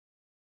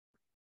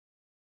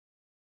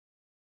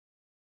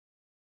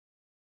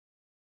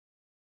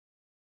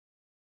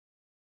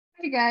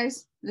Hey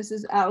guys, this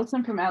is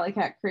Allison from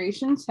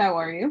Allykatkreations. How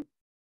are you?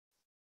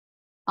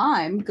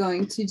 I'm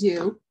going to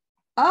do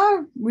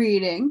a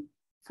reading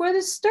for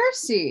the star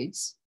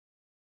seeds.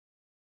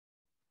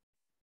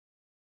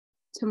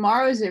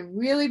 Tomorrow is a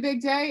really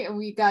big day and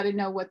we got to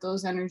know what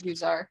those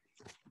energies are.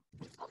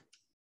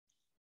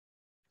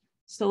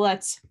 So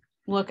let's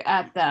look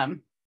at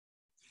them.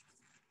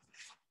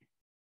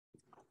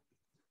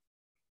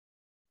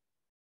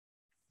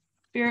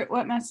 Spirit,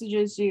 what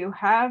messages do you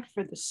have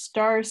for the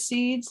star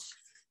seeds?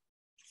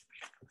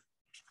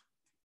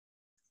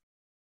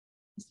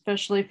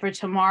 Especially for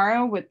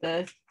tomorrow with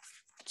the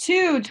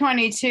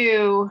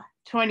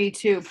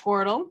 2/22/22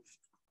 portal.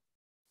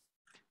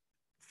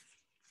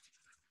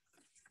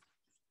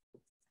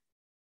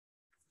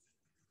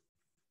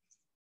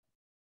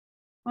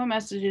 What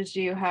messages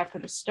do you have for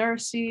the star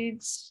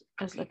seeds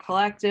as the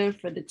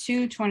collective for the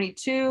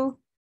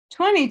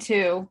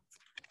 2/22/22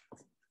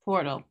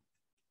 portal?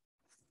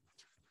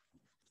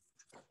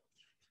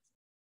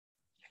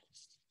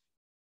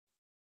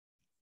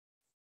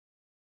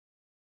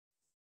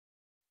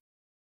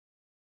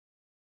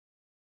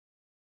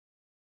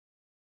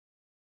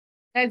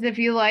 Guys, if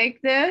you like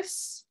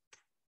this,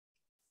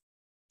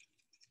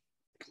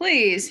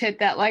 please hit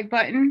that like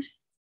button.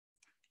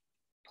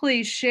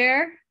 Please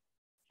share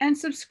and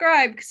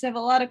subscribe because I have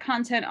a lot of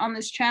content on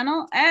this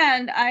channel,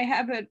 and I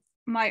have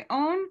my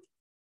own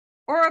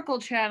Oracle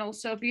channel.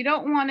 So if you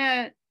don't want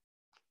to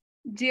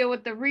deal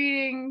with the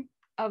reading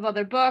of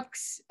other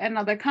books and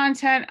other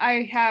content,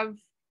 I have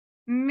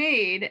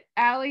made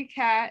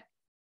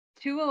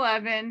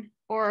AllyKat211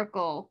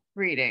 Oracle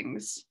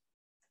readings.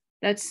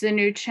 That's the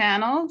new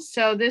channel.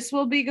 So this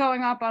will be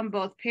going up on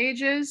both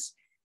pages.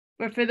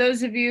 But for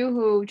those of you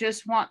who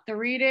just want the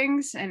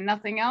readings and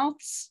nothing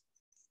else,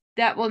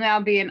 that will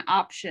now be an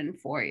option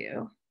for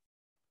you.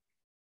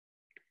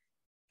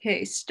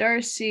 Okay,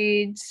 star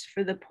seeds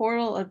for the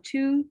portal of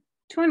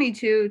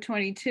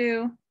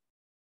 2/22/22.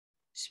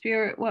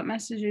 Spirit, what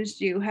messages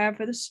do you have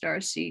for the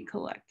StarSeed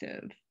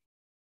Collective?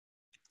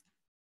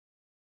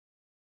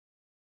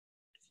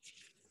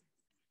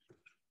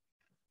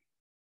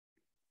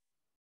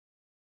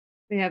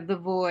 We have the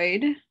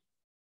void.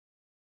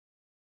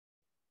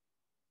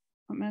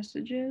 What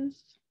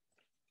messages?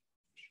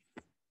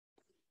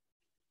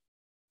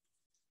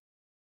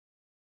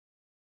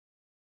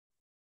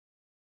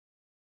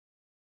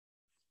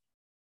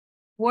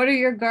 What are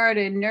your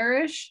garden?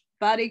 Nourish,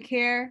 body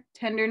care,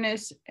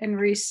 tenderness, and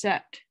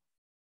reset.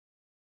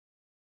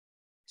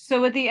 So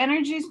with the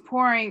energies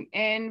pouring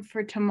in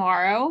for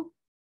tomorrow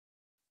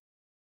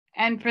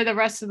and for the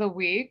rest of the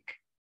week,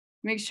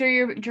 make sure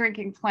you're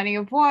drinking plenty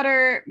of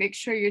water. Make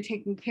sure you're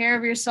taking care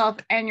of yourself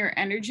and your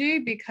energy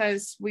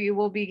because we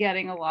will be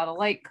getting a lot of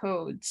light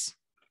codes.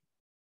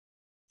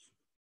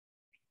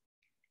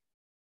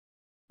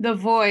 The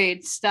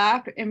void,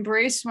 stop,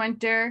 embrace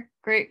winter,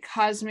 great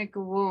cosmic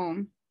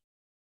womb.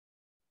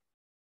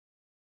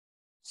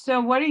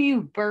 So what are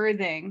you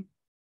birthing?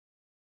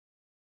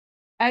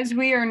 As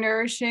we are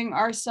nourishing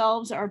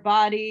ourselves, our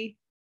body,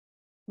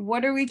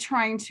 what are we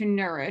trying to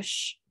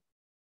nourish?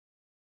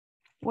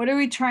 What are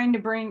we trying to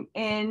bring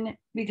in?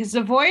 Because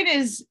the void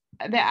is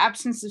the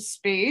absence of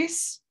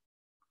space,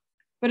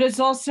 but it's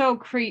also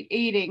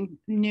creating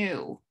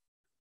new.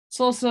 It's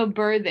also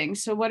birthing.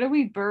 So what are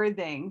we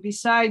birthing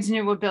besides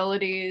new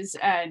abilities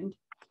and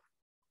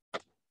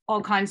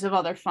all kinds of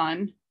other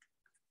fun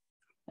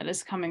that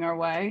is coming our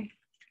way?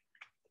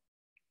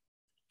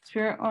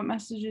 Spirit, what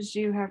messages do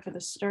you have for the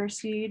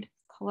StarSeed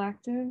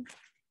Collective?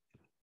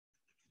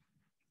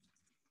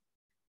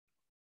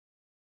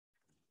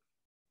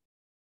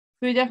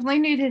 We definitely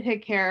need to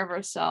take care of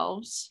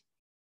ourselves.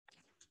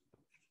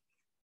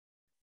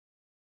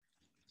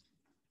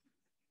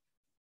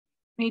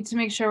 We need to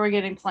make sure we're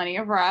getting plenty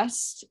of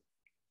rest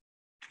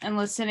and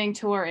listening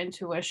to our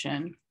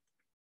intuition.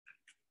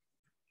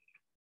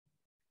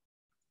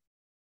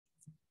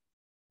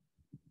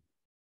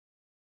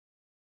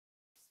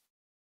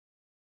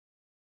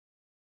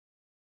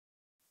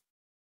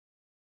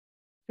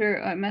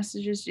 Spirit, what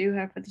messages do you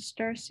have for the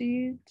star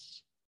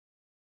seeds?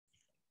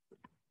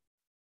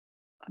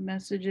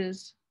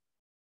 Messages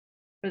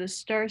for the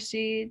star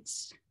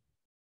seeds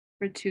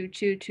for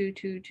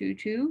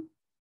 2/22/22.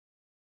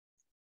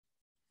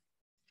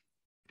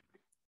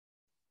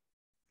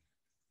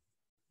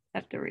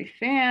 Have to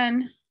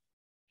refan.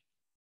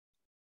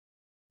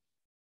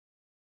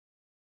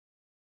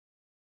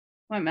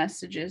 What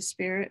messages,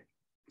 Spirit,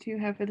 do you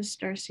have for the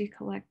StarSeed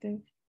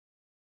Collective?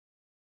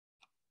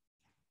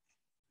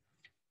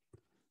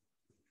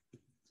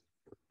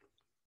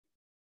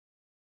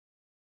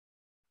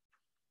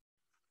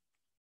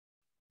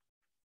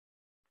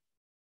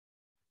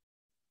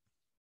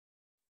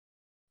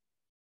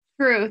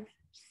 Truth,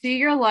 see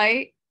your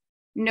light,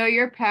 know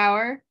your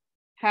power,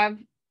 have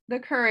the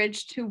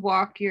courage to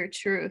walk your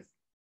truth.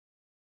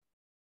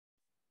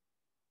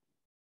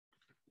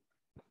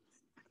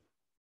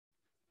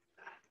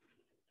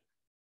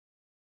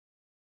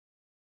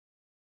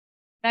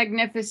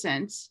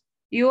 Magnificence,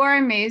 you are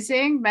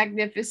amazing,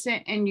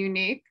 magnificent, and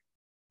unique.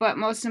 but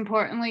most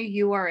importantly,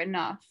 you are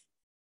enough.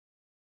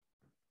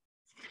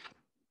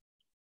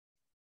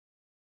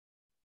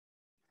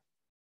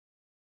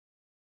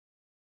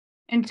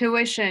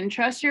 Intuition.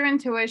 Trust your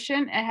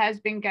intuition. It has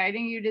been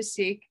guiding you to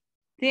seek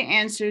the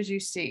answers you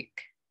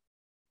seek.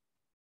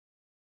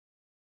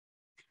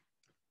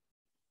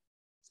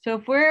 So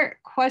if we're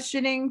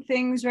questioning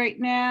things right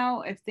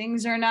now, if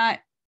things are not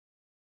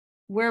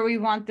where we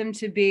want them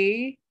to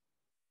be,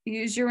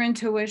 use your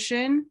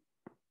intuition.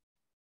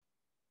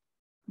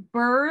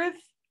 Birth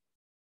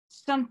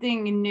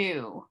something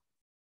new,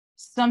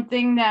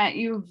 something that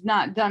you've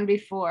not done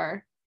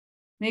before.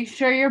 Make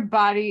sure your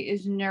body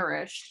is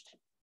nourished.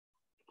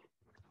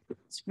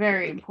 It's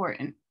very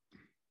important.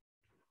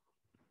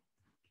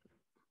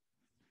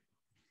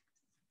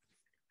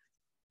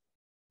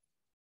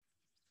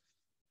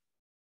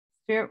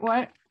 Spirit,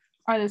 what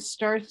are the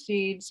star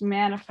seeds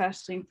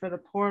manifesting for the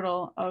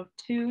portal of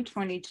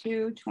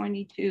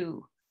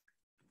 2/22/22?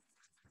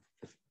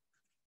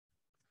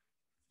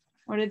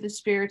 What are the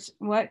spirits?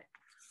 What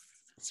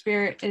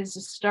spirit is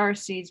the star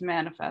seeds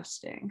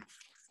manifesting?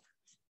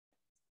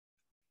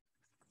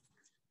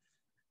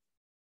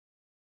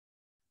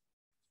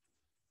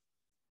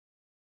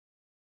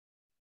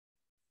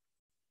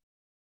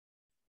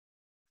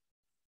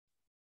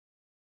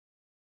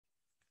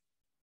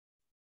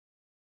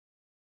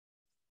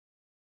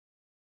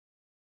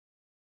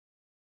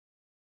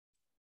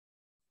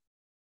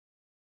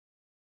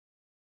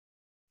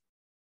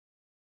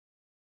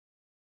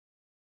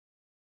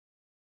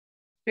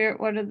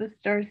 Spirit, what are the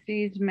star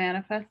seeds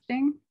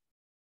manifesting?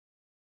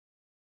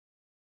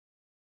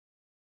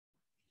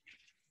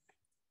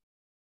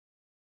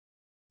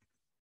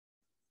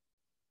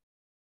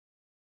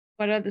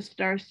 What are the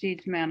star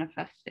seeds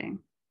manifesting?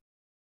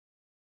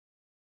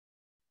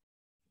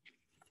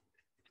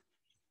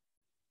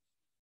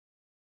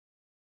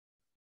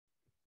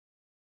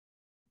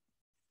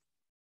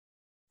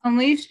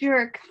 Unleash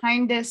your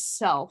kindest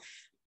self.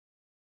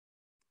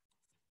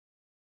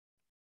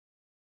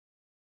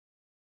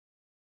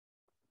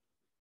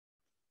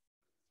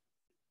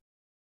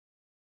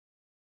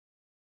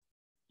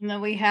 And then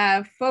we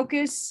have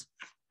focus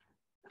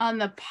on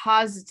the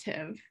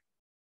positive.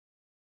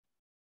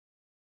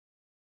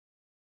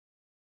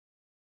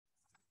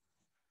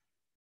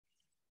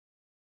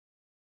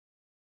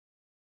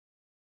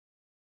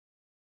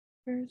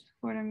 First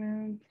quarter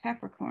moon,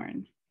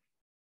 Capricorn.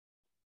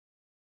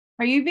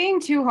 Are you being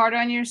too hard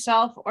on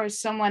yourself or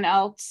someone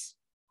else?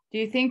 Do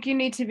you think you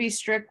need to be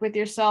strict with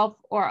yourself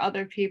or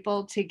other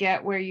people to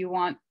get where you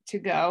want to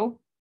go?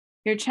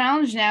 Your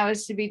challenge now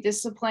is to be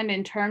disciplined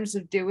in terms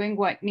of doing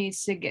what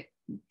needs to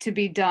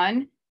be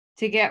done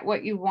to get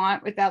what you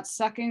want without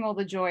sucking all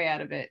the joy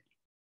out of it.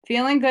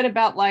 Feeling good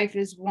about life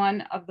is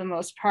one of the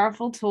most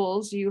powerful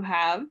tools you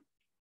have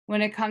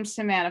when it comes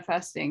to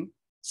manifesting.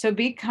 So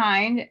be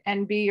kind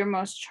and be your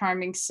most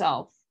charming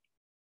self.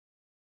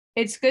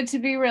 It's good to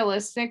be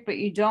realistic, but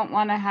you don't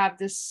want to have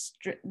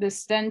the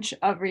stench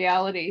of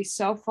reality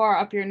so far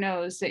up your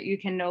nose that you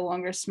can no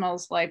longer smell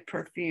like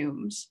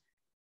perfumes.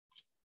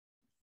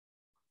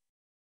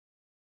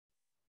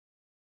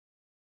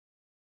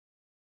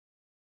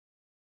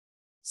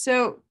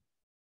 So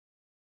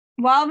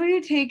while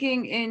we're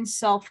taking in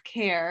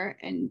self-care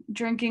and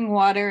drinking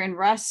water and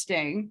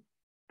resting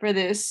for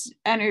these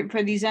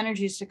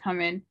energies to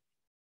come in,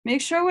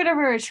 make sure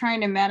whatever you're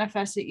trying to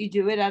manifest that you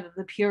do it out of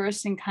the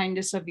purest and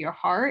kindest of your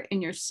heart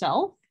and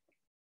yourself,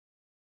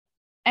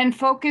 and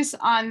focus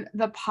on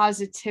the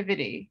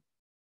positivity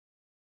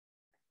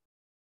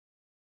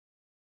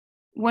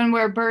when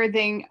we're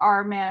birthing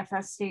our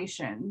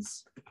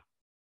manifestations.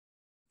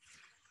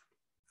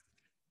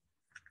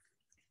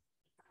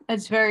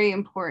 That's very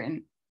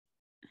important.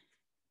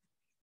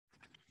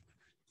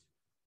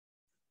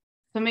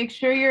 So make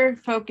sure you're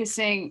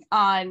focusing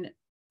on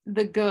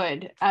the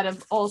good out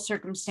of all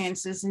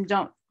circumstances and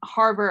don't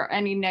harbor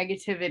any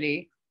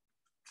negativity.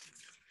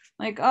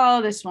 Like,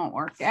 oh, this won't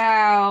work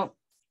out.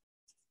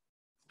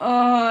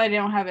 Oh, I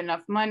don't have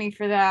enough money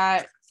for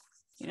that.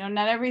 You know,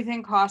 not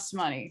everything costs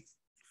money.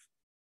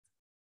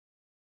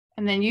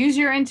 And then use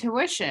your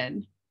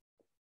intuition.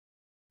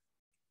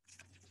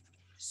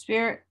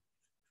 Spirit,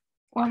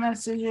 what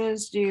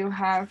messages do you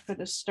have for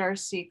the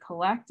StarSeed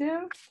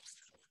Collective?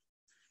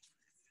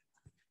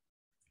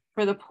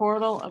 For the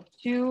portal of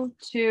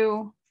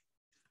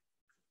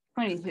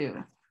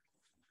 2/2/22.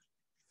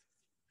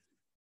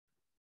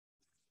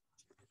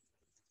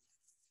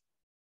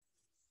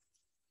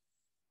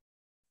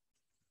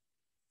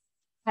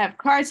 I have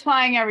cards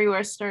flying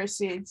everywhere,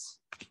 StarSeeds.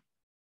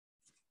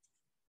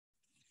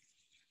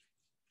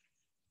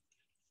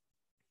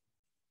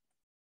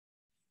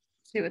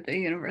 See what the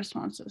universe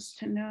wants us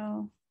to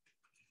know.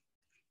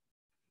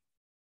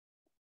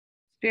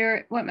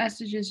 Spirit, what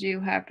messages do you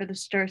have for the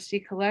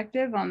StarSeed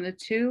Collective on the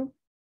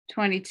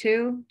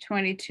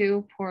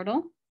 2/22/22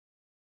 portal?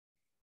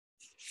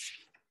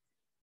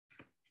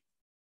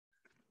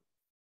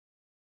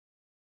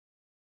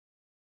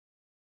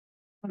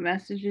 What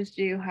messages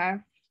do you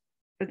have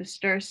for the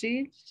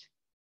StarSeeds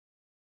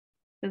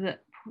for the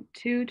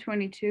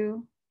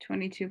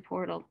 2222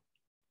 portal.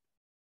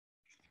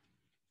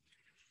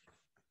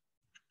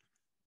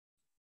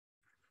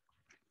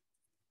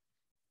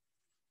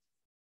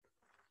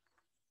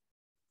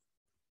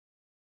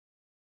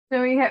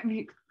 So we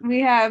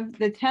have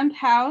the 10th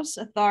house,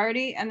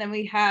 authority, and then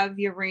we have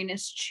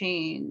Uranus,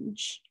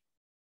 change.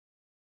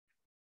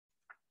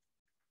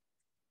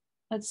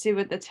 Let's see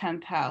what the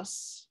 10th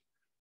house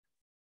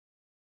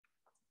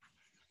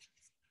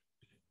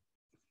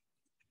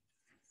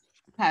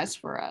has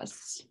for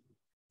us.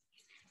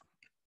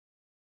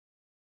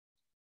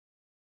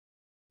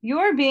 You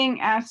are being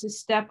asked to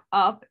step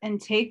up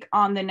and take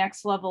on the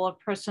next level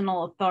of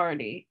personal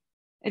authority.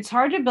 It's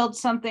hard to build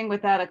something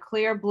without a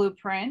clear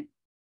blueprint.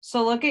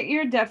 So look at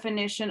your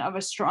definition of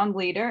a strong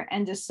leader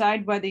and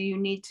decide whether you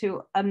need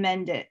to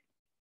amend it.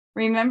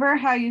 Remember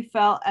how you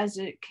felt as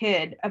a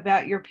kid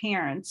about your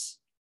parents,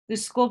 the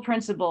school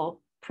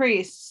principal,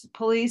 priests,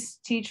 police,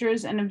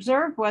 teachers, and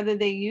observe whether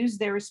they use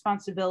their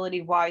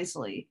responsibility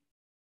wisely,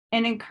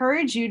 and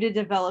encourage you to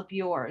develop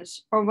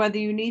yours, or whether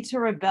you need to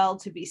rebel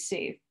to be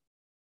safe.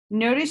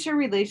 Notice your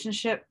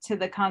relationship to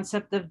the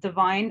concept of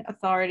divine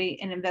authority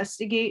and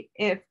investigate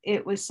if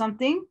it was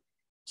something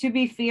to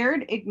be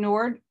feared,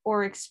 ignored,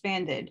 or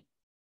expanded.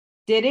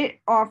 Did it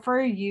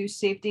offer you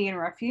safety and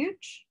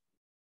refuge?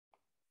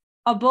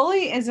 A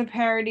bully is a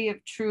parody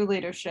of true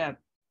leadership.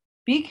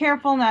 Be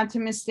careful not to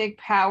mistake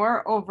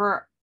power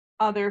over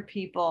other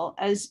people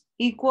as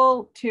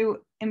equal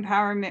to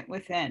empowerment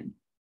within.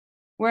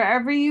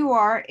 Wherever you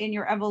are in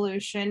your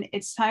evolution,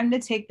 it's time to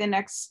take the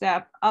next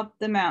step up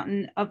the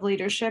mountain of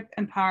leadership,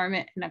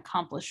 empowerment, and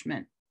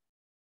accomplishment.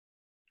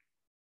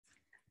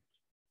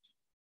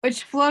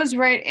 Which flows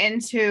right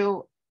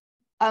into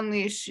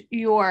unleash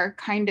your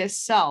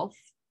kindest self.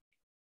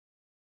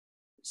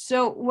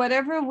 So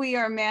whatever we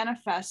are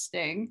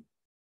manifesting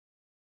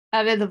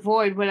out of the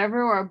void,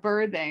 whatever we're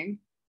birthing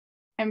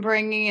and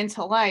bringing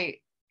into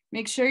light,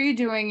 make sure you're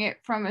doing it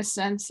from a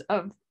sense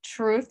of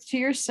truth to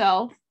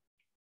yourself.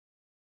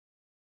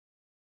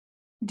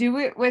 Do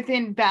it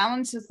within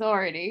balanced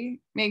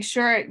authority. Make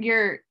sure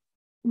you're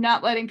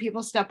not letting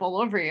people step all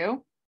over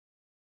you,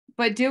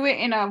 but do it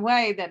in a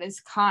way that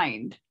is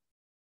kind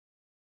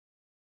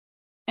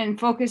and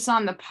focus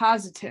on the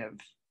positive.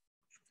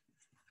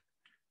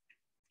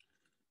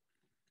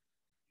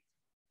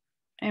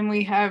 And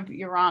we have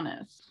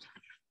Uranus.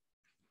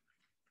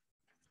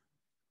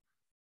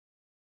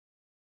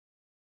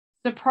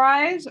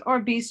 Surprise or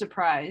be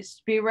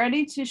surprised. Be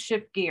ready to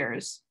shift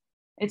gears.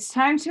 It's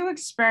time to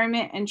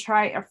experiment and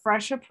try a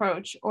fresh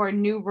approach or a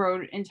new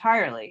road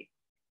entirely.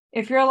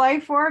 If your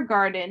life were a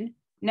garden,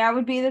 now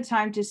would be the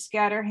time to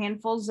scatter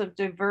handfuls of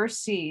diverse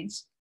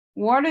seeds,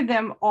 water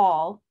them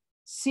all,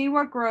 see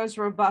what grows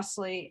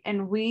robustly,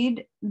 and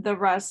weed the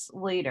rest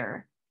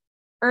later.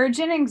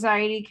 Urgent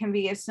anxiety can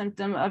be a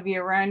symptom of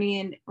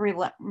Uranian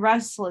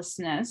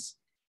restlessness.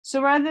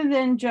 So rather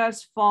than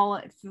just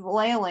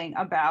flailing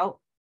about,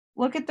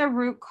 look at the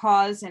root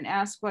cause and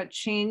ask what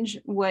change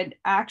would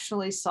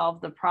actually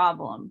solve the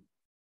problem.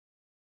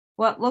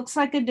 What looks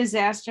like a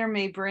disaster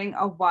may bring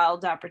a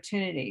wild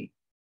opportunity.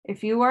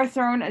 If you are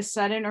thrown a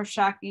sudden or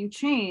shocking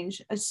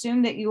change,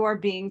 assume that you are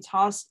being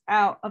tossed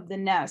out of the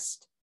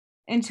nest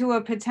into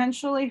a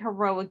potentially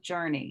heroic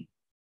journey.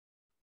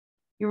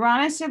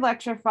 Uranus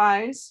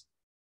electrifies.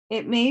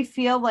 It may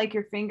feel like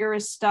your finger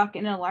is stuck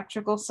in an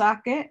electrical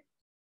socket.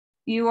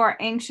 You are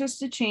anxious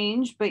to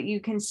change, but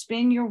you can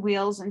spin your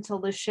wheels until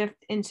the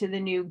shift into the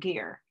new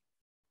gear.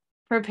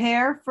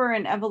 Prepare for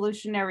an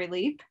evolutionary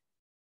leap.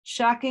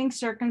 Shocking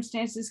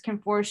circumstances can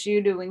force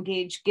you to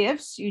engage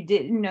gifts you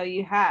didn't know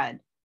you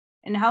had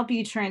and help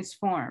you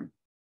transform.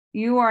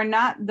 You are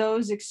not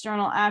those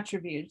external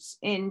attributes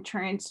in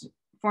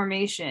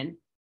transformation.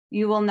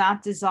 You will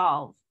not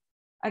dissolve.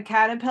 A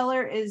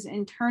caterpillar is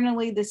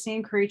internally the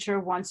same creature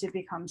once it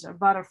becomes a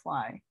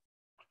butterfly.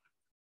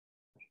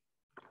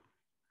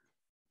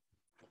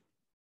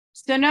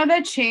 So know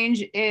that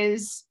change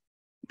is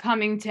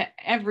coming to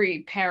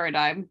every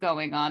paradigm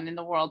going on in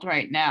the world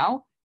right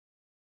now.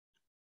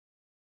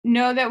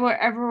 Know that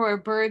wherever we're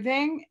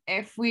birthing,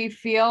 if we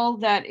feel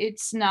that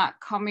it's not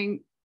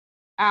coming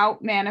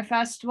out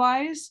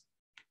manifest-wise,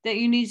 that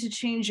you need to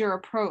change your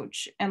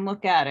approach and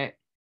look at it,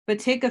 but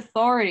take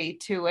authority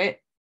to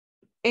it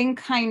in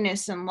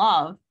kindness and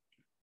love,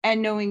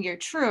 and knowing your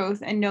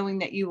truth and knowing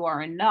that you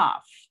are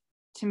enough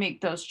to make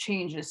those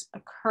changes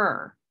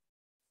occur.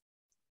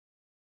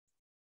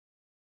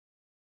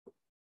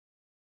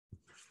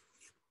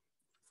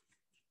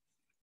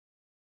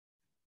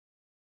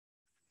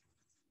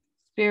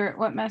 Spirit,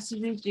 what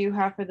messages do you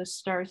have for the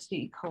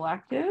StarSeed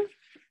Collective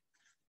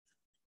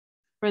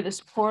for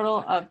this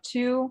portal of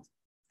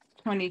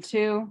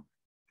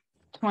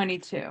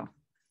 2/22/22?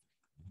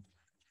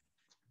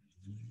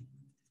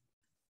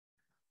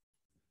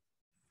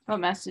 What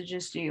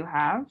messages do you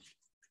have?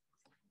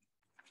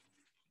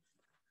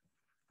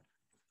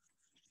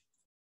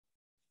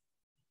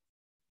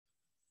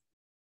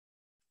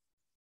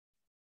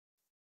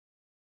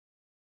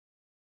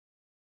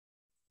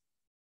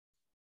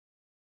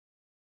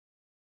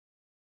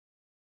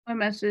 What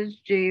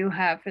message do you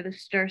have for the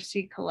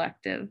StarSeed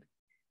Collective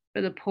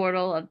for the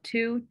portal of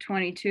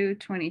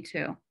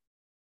 2/22/22?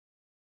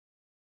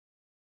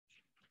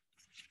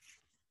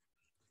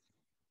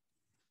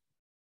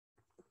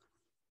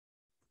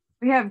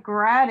 We have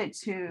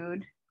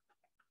gratitude.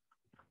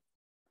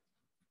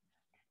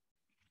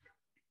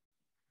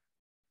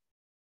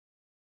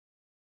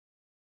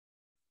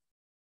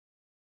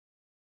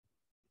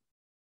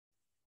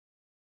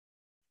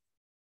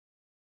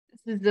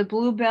 This is the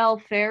Bluebell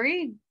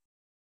Fairy.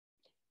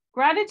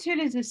 Gratitude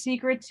is a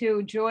secret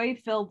to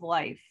joy-filled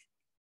life.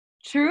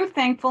 True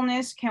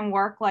thankfulness can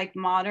work like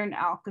modern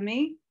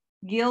alchemy,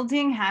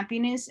 yielding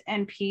happiness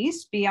and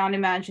peace beyond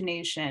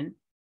imagination.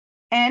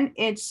 And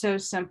it's so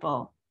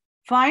simple.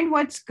 Find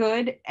what's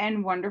good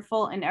and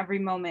wonderful in every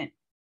moment.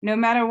 No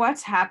matter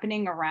what's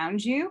happening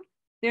around you,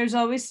 there's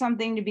always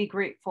something to be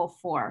grateful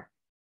for.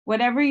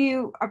 Whatever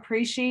you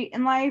appreciate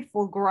in life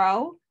will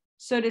grow.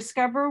 So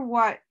discover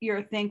what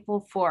you're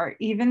thankful for,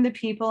 even the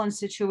people and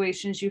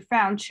situations you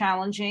found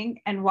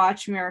challenging, and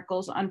watch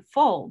miracles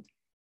unfold.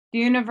 The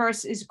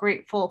universe is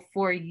grateful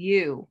for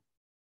you.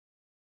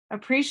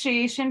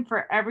 Appreciation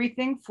for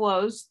everything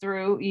flows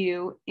through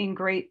you in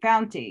great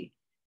bounty.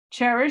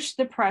 Cherish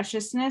the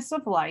preciousness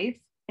of life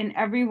in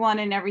everyone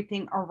and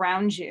everything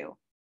around you,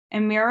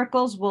 and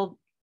miracles will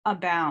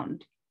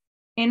abound.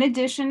 In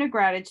addition to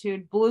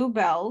gratitude,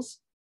 bluebells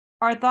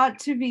are thought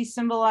to be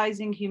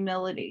symbolizing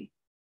humility.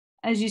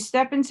 As you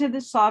step into the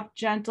soft,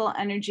 gentle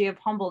energy of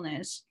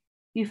humbleness,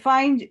 you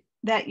find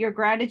that your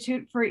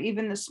gratitude for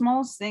even the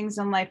smallest things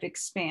in life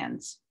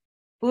expands.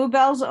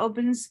 Bluebells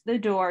opens the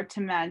door to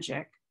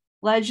magic.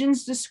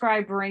 Legends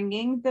describe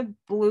ringing the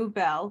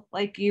bluebell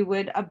like you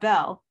would a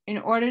bell in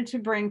order to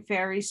bring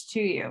fairies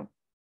to you.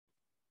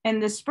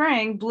 In the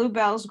spring,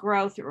 bluebells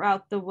grow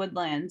throughout the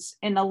woodlands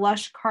in a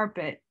lush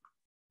carpet,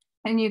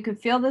 and you can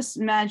feel this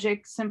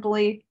magic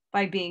simply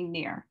by being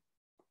near.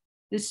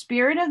 The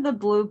spirit of the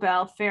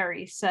bluebell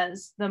fairy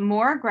says, the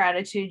more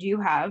gratitude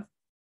you have,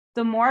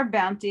 the more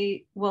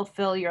bounty will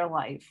fill your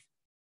life.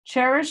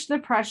 Cherish the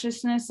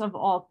preciousness of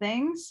all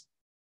things,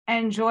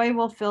 and joy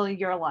will fill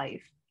your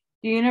life.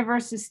 The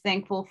universe is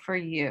thankful for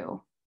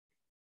you.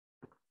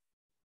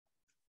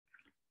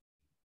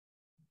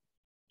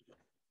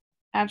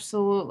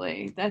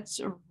 Absolutely. That's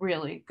a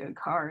really good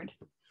card.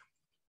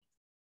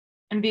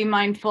 And be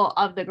mindful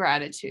of the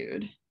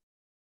gratitude.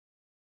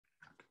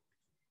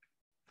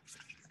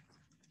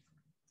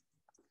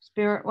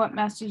 Spirit, what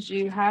message do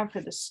you have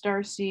for the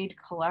StarSeed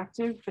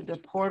Collective for the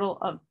portal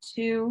of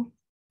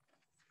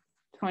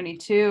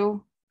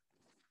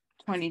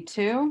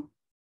 2/22/22?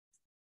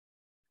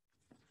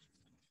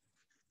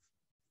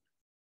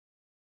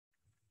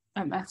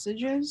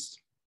 Messages.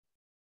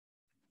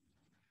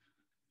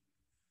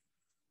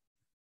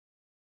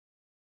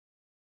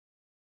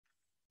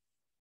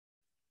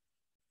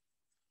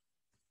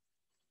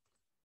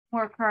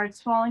 More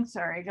cards falling.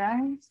 Sorry,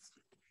 guys.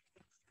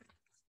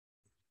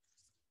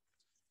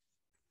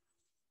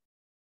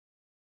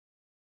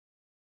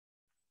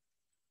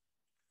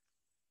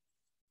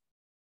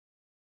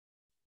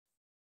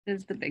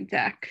 This is the big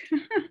deck.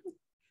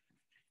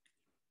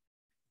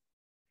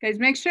 Guys,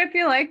 make sure if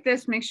you like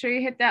this, make sure you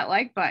hit that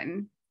like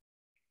button.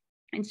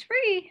 It's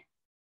free.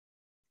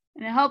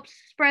 And it helps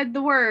spread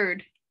the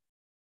word.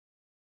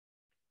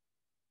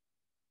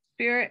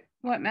 Spirit,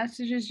 what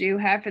messages do you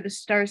have for the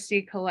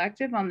StarSeed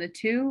Collective on the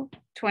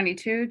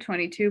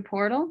 2/22/22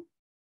 portal?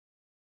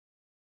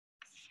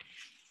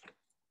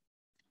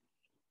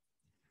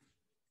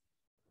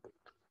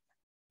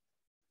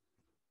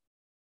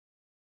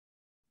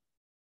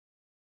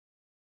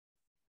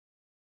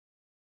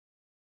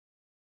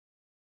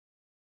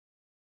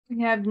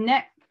 We have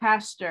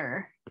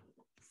Netcaster.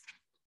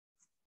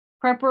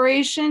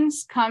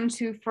 Preparations come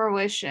to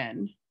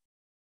fruition.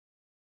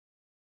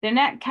 The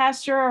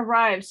netcaster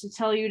arrives to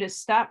tell you to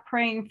stop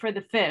praying for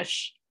the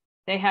fish.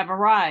 They have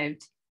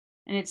arrived,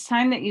 and it's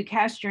time that you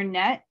cast your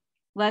net,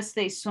 lest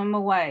they swim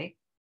away.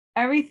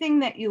 Everything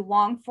that you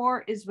long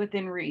for is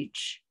within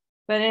reach,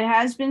 but it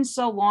has been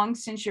so long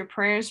since your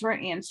prayers were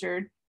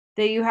answered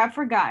that you have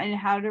forgotten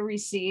how to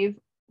receive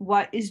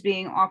what is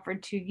being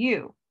offered to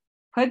you.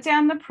 Put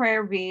down the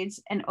prayer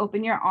beads and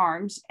open your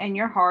arms and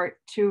your heart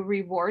to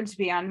rewards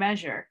beyond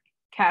measure.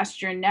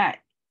 Cast your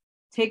net.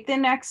 Take the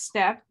next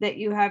step that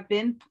you have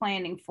been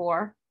planning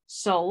for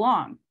so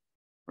long.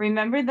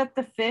 Remember that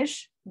the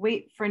fish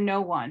wait for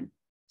no one,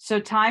 so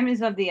time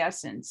is of the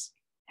essence.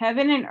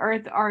 Heaven and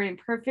earth are in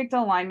perfect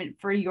alignment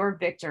for your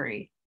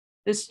victory.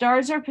 The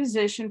stars are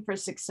positioned for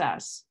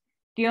success.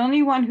 The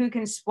only one who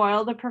can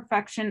spoil the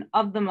perfection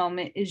of the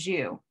moment is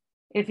you.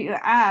 If you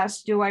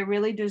ask, do I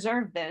really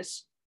deserve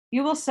this?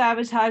 You will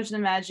sabotage the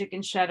magic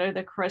and shatter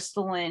the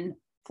crystalline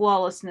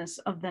flawlessness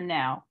of the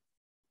now.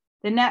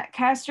 The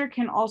netcaster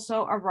can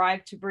also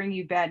arrive to bring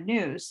you bad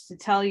news, to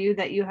tell you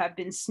that you have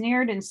been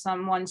snared in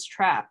someone's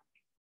trap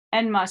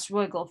and must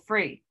wiggle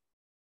free.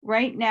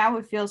 Right now,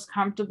 it feels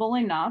comfortable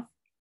enough,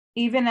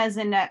 even as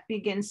the net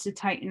begins to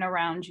tighten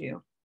around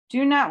you.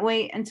 Do not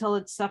wait until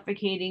it's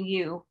suffocating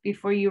you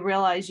before you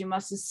realize you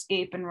must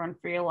escape and run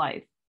for your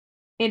life.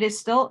 It is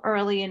still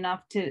early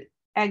enough to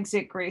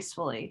exit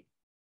gracefully.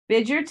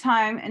 Bid your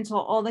time until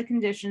all the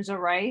conditions are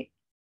right.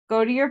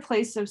 Go to your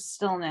place of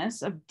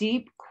stillness, of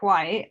deep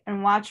quiet,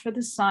 and watch for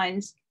the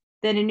signs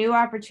that a new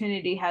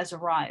opportunity has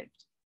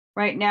arrived.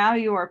 Right now,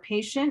 you are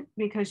patient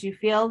because you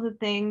feel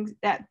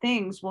that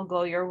things will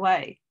go your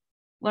way.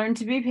 Learn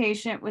to be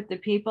patient with the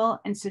people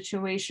and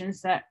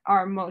situations that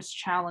are most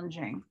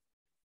challenging.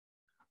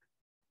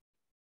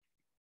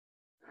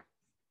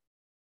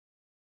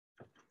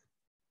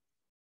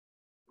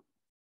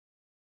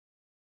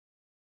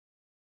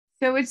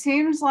 So it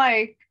seems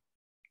like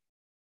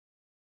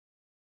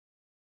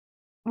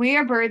we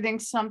are birthing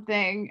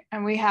something,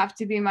 and we have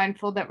to be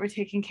mindful that we're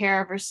taking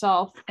care of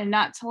ourselves and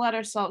not to let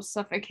ourselves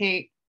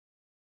suffocate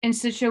in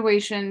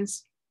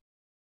situations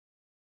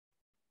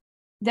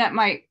that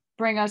might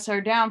bring us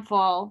our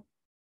downfall,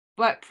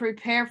 but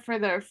prepare for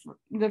the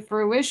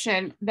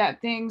fruition that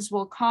things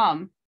will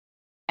come,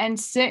 and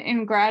sit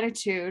in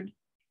gratitude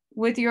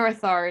with your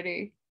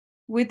authority,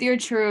 with your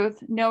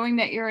truth, knowing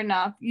that you're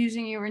enough,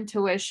 using your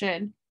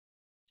intuition,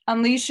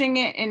 unleashing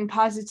it in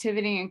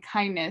positivity and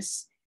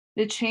kindness.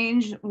 The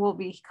change will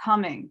be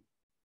coming.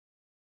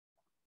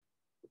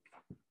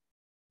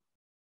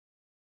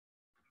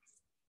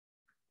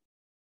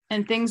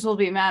 And things will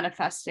be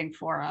manifesting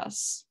for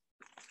us,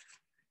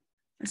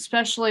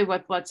 especially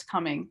with what's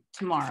coming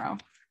tomorrow.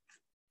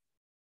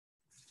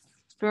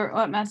 Spirit,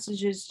 what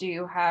messages do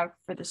you have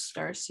for the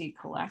StarSeed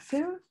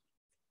Collective?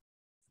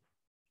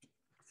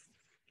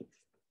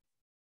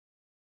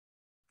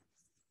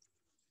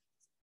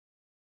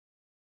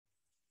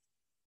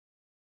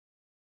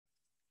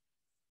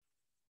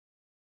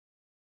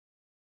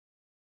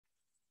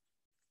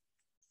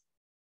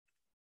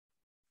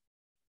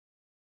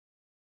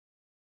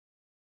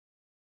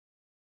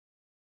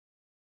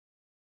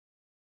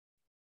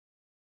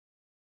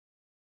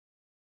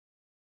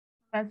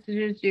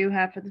 Messages do you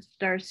have for the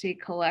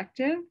StarSeed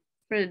Collective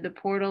for the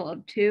portal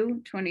of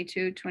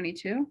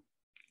 2/22/22?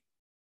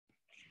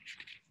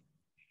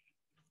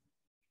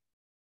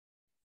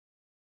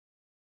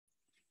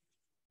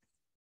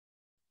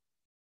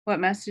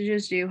 What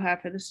messages do you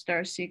have for the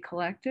StarSeed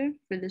Collective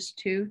for this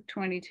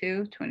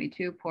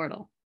 2/22/22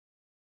 portal?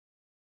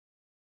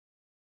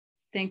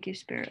 Thank you,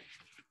 Spirit.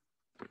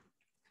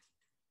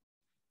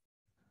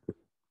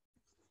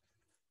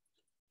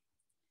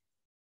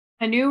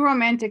 A new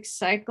romantic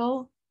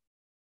cycle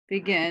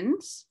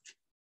begins.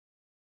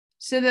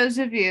 So those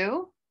of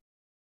you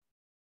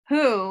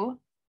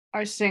who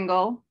are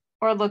single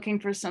or looking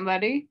for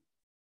somebody,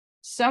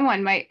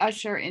 someone might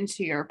usher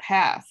into your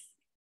path.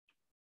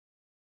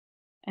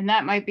 And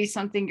that might be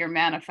something you're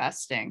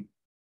manifesting.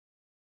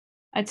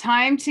 A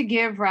time to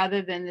give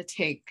rather than to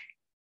take.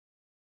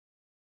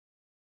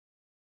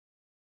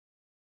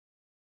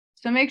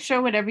 So make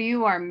sure whatever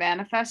you are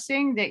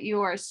manifesting, that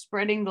you are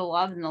spreading the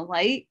love and the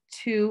light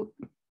to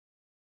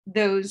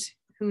those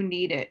who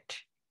need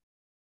it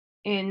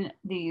in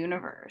the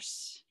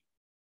universe.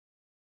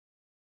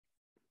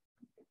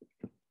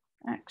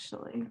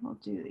 Actually, we'll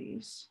do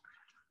these.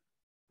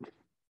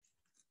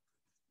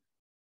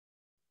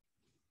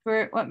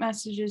 Spirit, what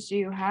messages do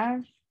you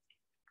have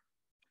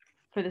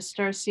for the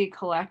StarSeed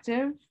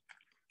Collective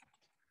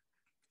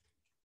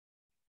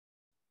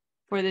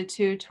for the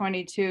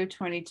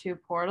 2/22/22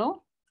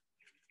 portal?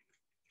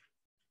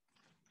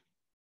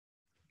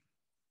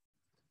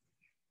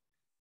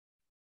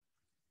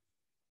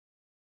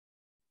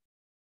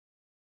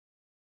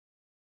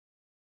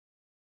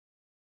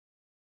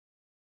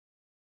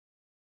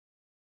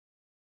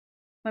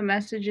 What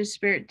messages,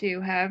 Spirit, do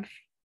you have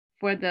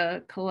for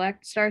the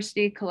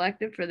StarSeed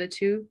Collective for the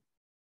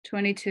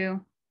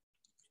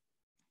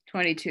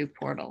 2/22/22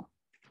 portal?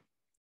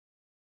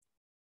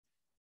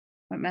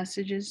 What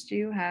messages do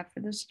you have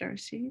for the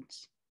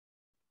StarSeeds?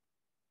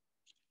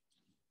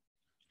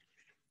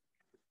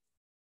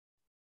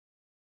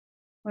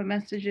 What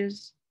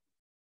messages?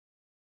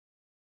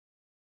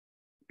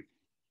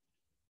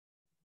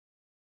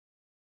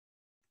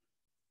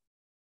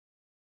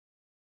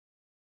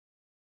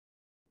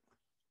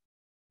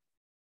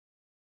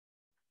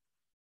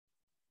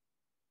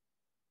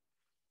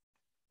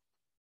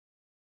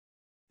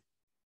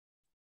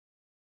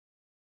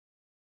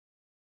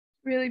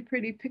 Really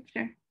pretty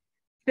picture.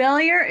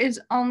 Failure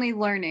is only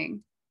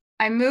learning.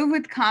 I move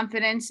with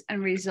confidence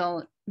and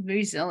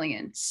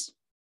resilience.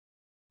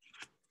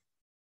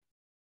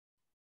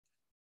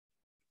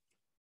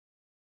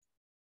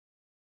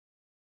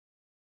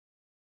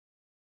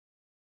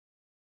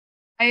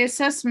 I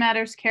assess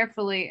matters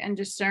carefully and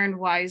discern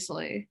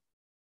wisely.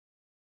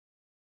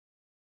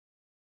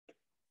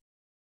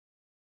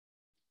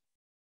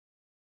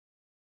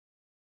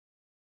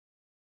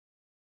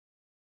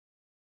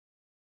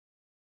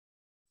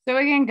 So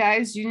again,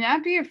 guys, do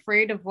not be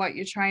afraid of what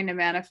you're trying to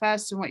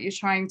manifest and what you're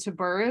trying to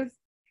birth,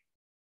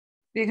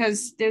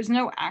 because there's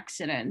no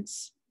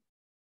accidents.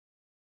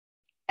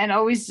 And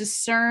always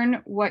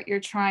discern what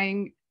you're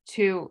trying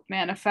to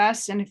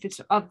manifest and if it's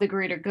of the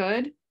greater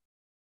good.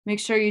 Make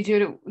sure you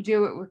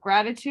do it with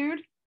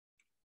gratitude.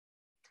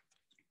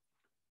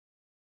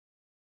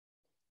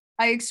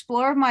 I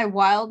explore my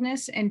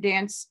wildness and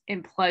dance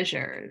in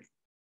pleasure.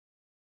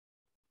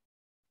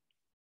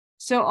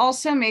 So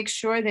also make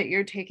sure that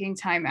you're taking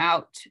time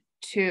out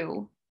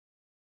to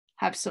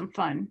have some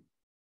fun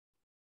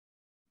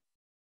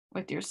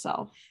with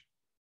yourself.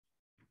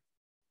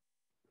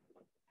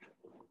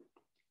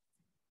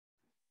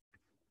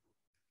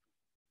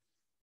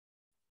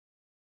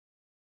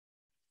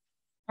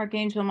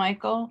 Archangel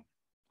Michael,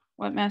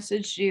 what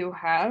message do you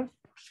have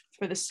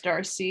for the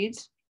star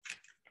seeds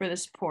for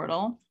this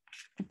portal?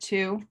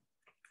 2,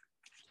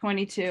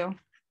 22,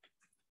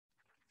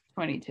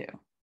 22.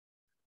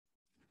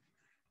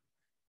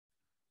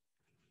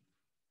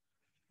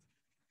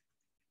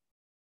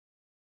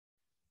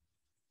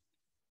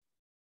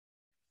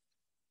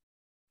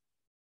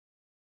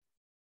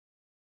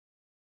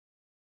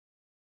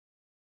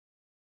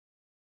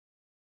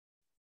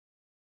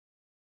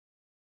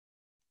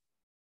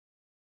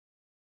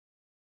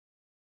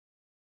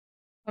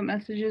 What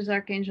messages,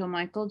 Archangel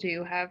Michael, do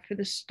you have for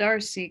the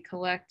StarSeed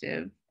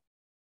Collective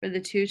for the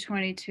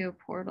 222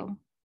 portal?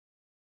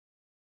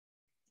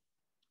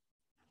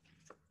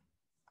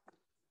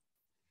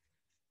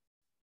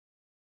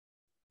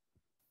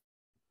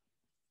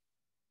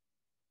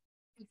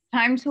 It's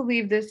time to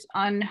leave this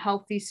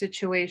unhealthy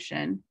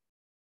situation.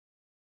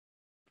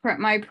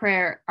 My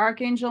prayer,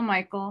 Archangel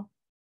Michael,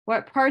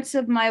 what parts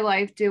of my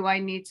life do I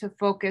need to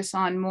focus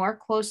on more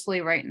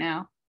closely right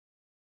now?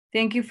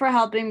 Thank you for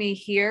helping me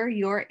hear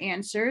your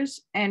answers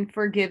and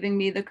for giving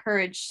me the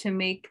courage to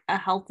make a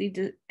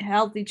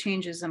healthy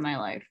changes in my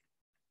life.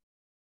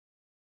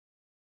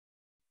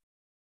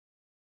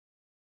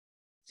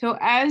 So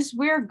as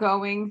we're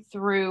going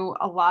through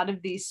a lot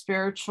of these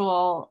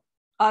spiritual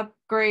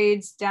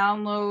upgrades,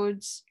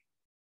 downloads,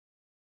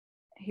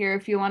 here,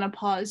 if you want to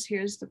pause,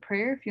 here's the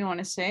prayer, if you want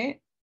to say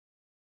it.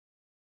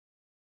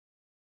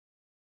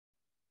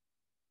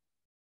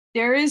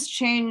 There is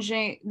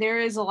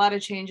a lot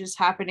of changes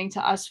happening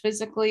to us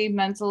physically,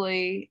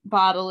 mentally,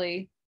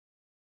 bodily.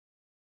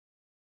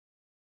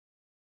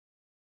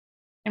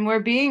 And we're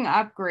being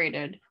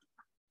upgraded.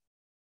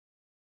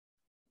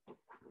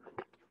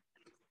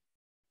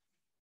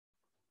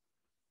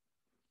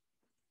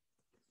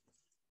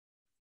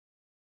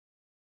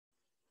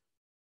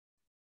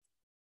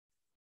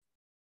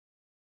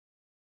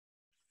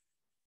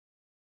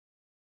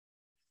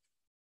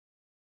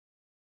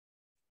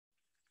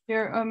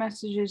 What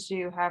messages do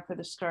you have for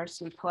the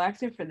StarSeed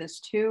Collective for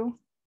this 2,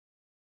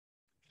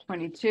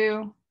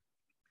 22,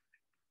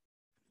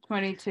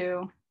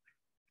 22?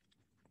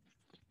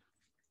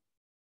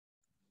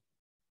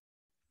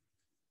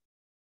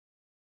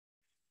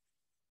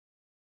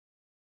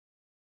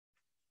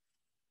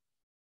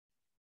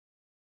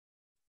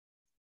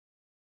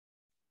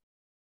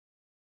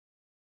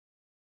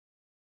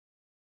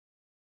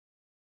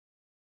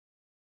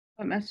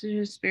 What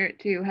messages, Spirit,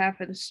 do you have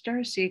for the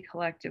StarSeed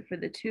Collective for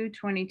the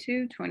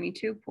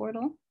 222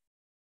 portal?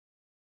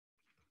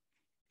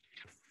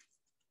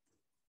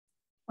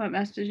 What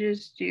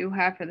messages do you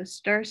have for the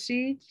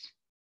StarSeeds?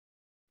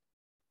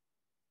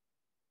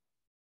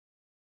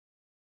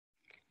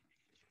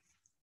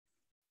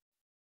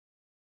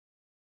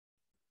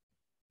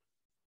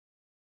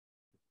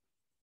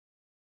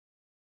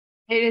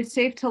 It is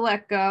safe to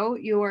let go.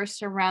 You are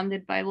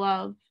surrounded by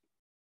love.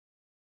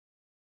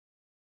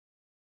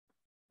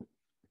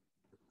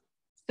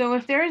 So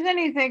if there's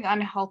anything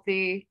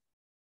unhealthy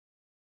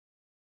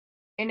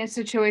in a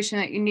situation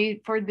that you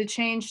need for the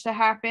change to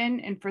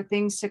happen and for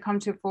things to come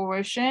to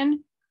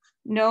fruition,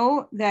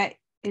 know that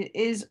it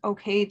is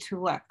okay to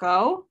let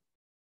go.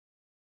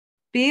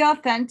 Be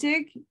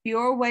authentic.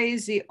 Your way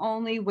is the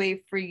only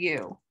way for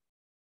you.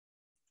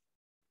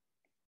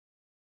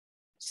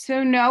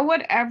 So know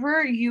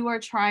whatever you are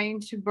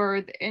trying to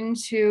birth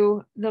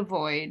into the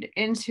void,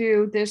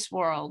 into this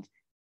world,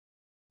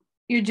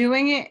 you're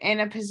doing it in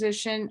a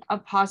position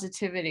of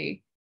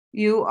positivity.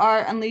 You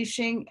are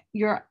unleashing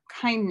your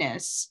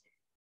kindness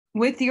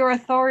with your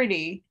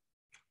authority,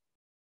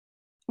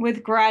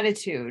 with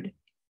gratitude,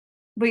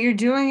 but you're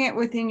doing it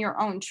within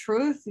your own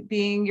truth,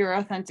 being your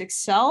authentic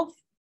self,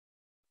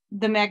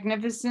 the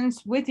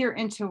magnificence with your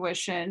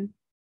intuition.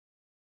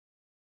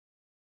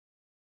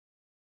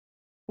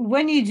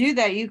 When you do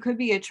that, you could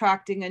be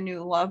attracting a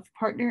new love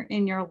partner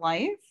in your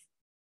life.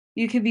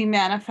 You could be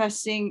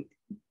manifesting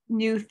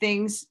new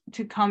things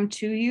to come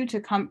to you, to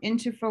come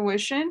into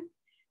fruition.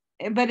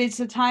 But it's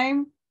a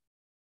time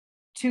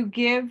to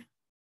give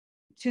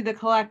to the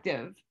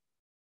collective.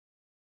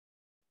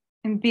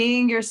 And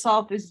being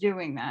yourself is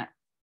doing that.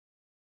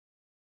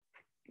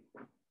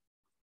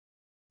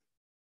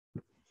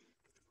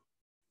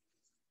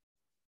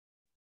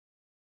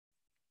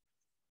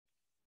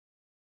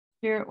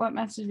 Spirit, what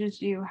messages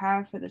do you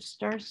have for the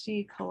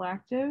StarSeed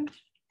Collective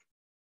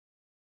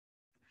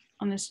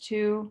on this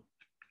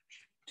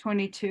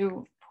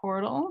 222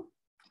 portal?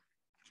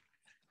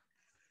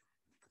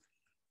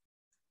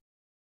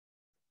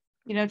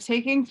 You know,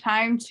 taking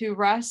time to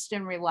rest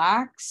and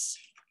relax,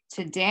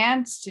 to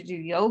dance, to do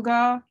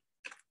yoga,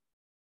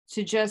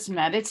 to just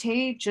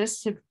meditate,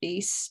 just to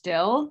be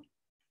still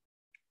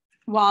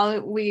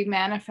while we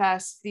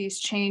manifest these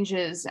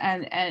changes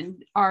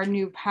and our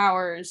new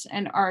powers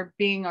and our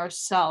being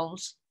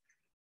ourselves,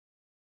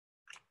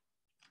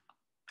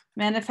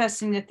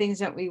 manifesting the things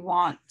that we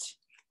want.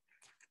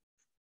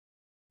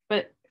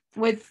 But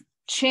with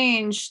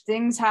change,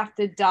 things have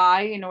to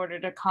die in order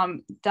to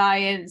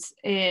die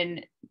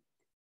in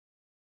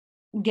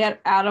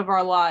get out of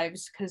our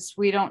lives, because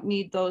we don't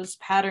need those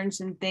patterns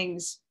and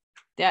things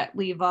that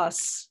leave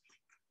us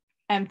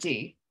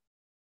empty.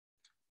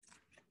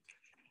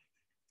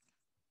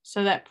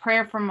 So that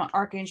prayer from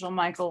Archangel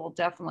Michael will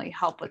definitely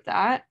help with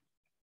that.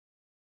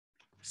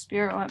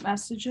 Spirit, what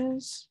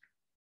messages?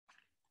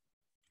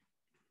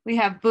 We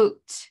have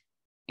boot.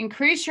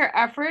 Increase your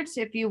efforts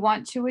if you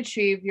want to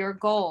achieve your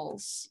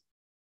goals.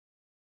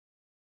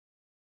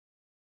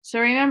 So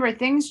remember,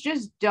 things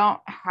just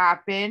don't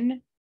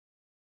happen.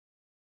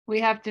 We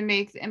have to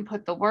make and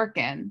put the work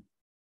in.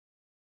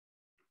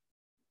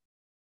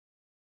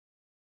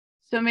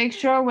 So make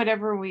sure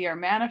whatever we are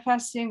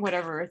manifesting,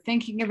 whatever we're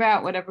thinking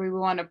about, whatever we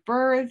want to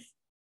birth,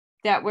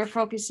 that we're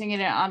focusing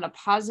it on a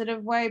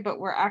positive way, but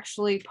we're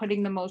actually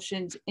putting the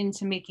motions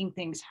into making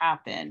things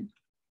happen.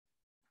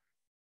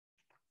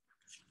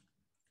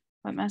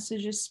 What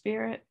message is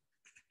Spirit?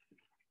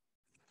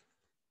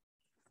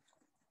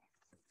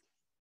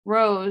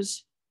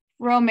 Rose,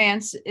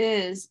 romance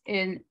is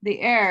in the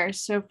air.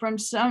 So from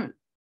some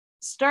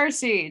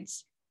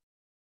starseeds,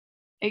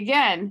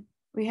 again,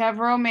 we have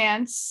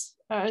romance.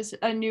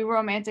 A new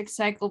romantic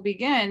cycle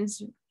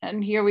begins,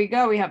 and here we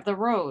go. We have the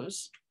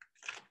rose.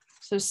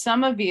 So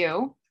some of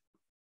you,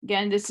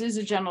 again, this is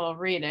a general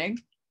reading.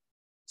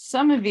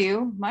 Some of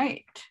you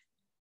might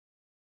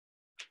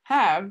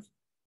have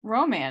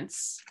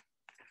romance.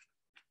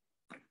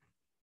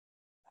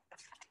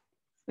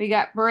 We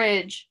got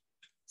bridge.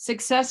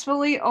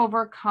 Successfully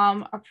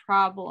overcome a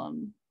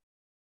problem.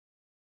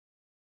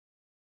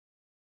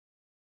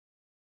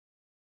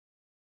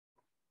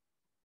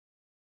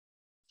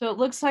 So it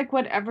looks like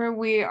whatever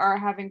we are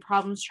having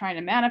problems trying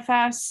to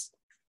manifest,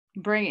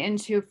 bring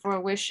into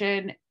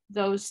fruition,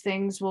 those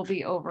things will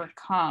be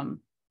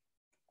overcome.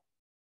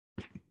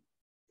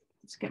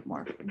 Let's get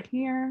more from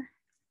here.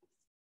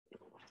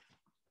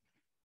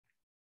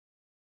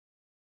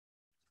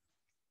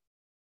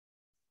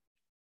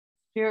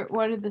 Spirit,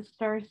 what do the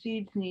star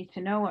seeds need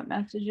to know? What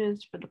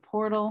messages for the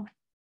portal?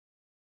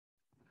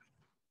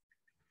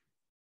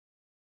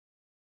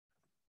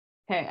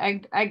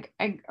 Okay,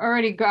 I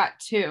already got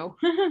two.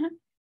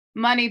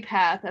 Money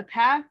path. A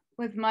path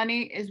with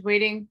money is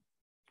waiting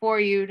for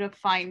you to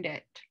find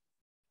it.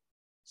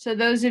 So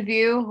those of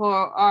you who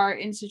are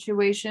in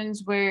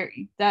situations where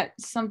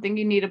that's something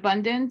you need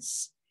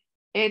abundance,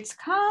 it's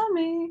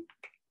coming.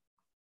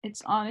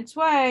 It's on its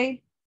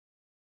way.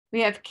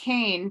 We have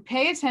Cain.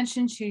 Pay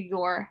attention to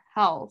your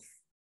health.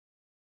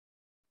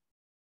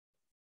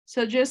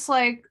 So just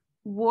like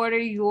water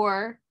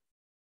your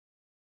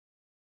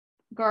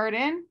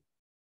garden,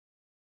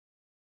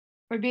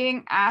 we're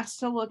being asked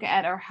to look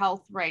at our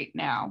health right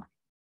now.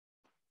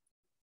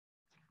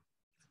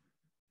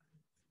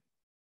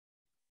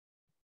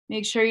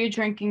 Make sure you're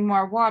drinking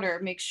more water.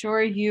 Make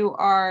sure you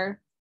are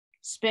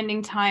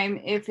spending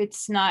time, if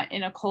it's not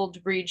in a cold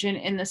region,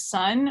 in the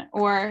sun,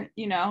 or,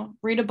 you know,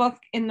 read a book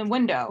in the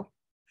window.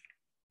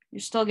 You're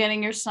still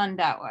getting your sun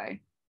that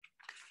way.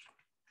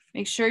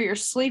 Make sure you're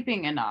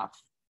sleeping enough.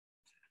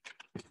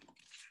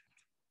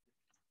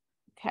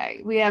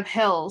 Okay, we have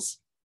hills.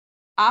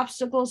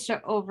 Obstacles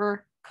to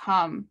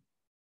overcome.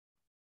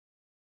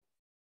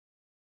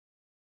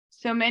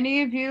 So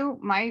many of you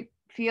might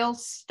feel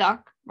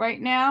stuck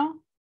right now,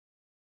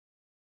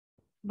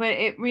 but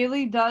it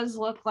really does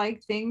look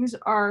like things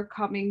are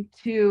coming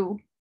to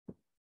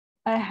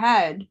a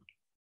head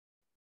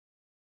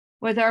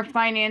with our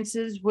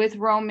finances, with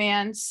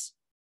romance.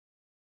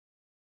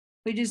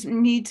 We just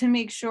need to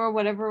make sure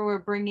whatever we're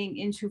bringing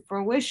into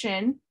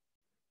fruition,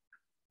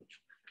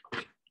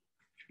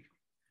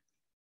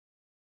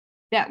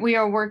 that we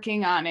are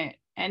working on it.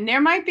 And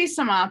there might be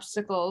some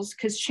obstacles,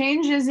 because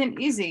change isn't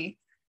easy.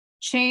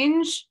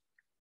 Change,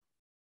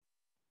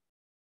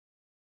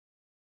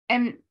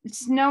 and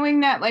it's knowing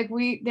that, like,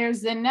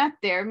 there's the net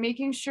there,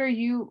 making sure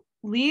you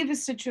leave a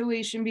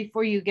situation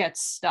before you get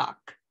stuck.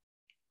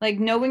 Like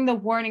knowing the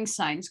warning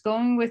signs,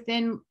 going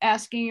within,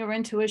 asking your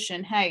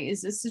intuition, hey,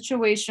 is this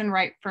situation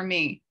right for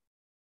me?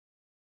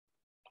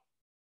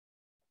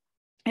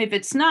 If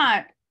it's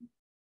not,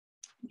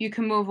 you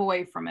can move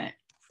away from it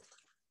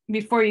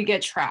before you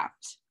get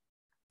trapped.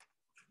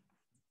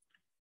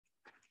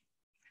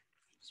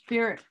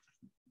 Spirit,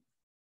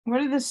 what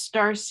do the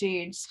star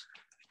seeds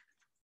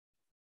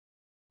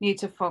need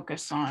to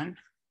focus on?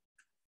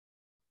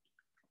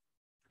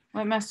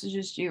 What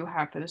messages do you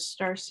have for the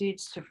star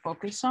seeds to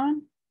focus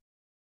on?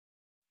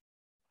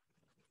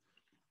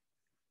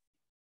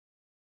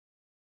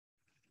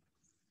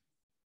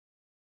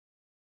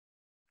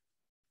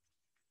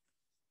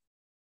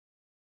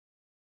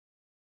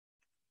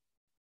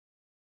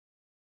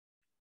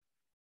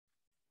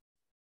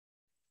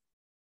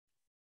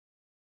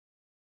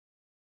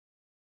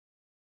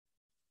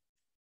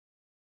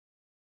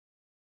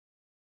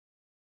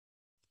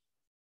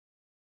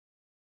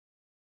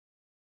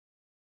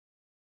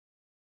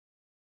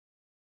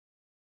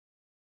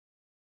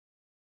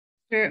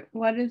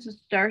 What does the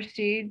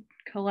StarSeed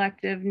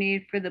Collective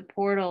need for the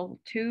portal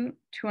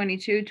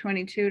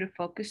 22222 to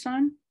focus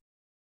on?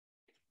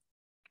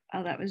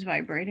 Oh, that was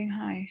vibrating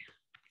high.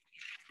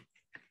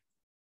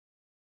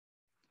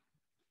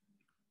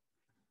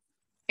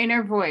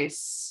 Inner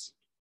voice.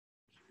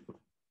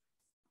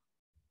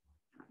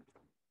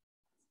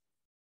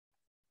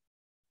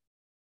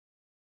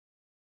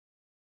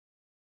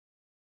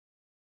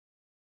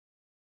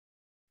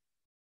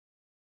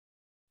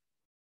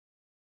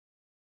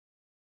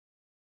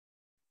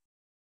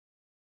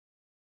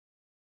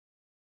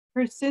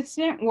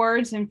 Persistent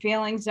words and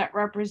feelings that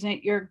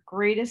represent your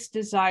greatest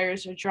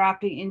desires are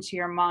dropping into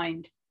your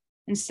mind.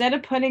 Instead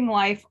of putting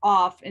life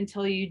off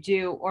until you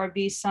do or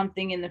be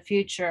something in the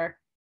future,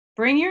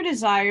 bring your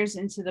desires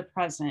into the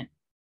present.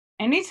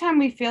 Anytime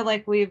we feel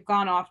like we've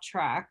gone off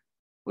track,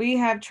 we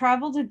have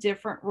traveled a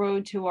different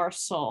road to our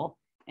soul,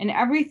 and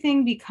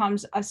everything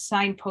becomes a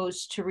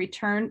signpost to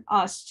return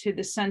us to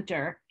the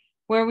center,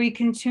 where we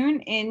can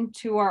tune in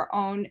to our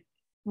own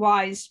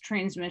wise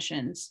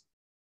transmissions.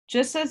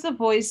 Just as the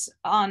voice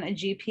on a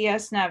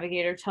GPS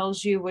navigator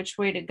tells you which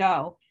way to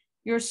go,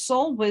 your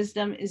soul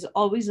wisdom is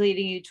always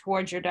leading you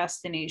towards your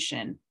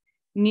destination.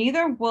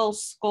 Neither will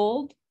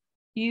scold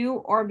you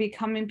or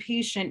become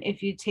impatient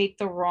if you take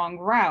the wrong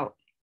route.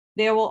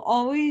 They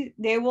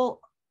will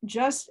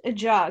just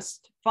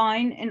adjust,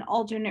 find an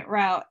alternate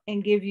route,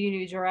 and give you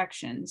new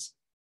directions.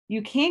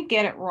 You can't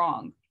get it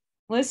wrong.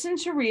 Listen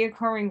to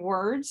reoccurring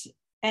words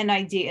and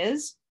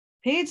ideas.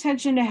 Pay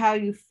attention to how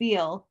you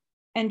feel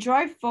and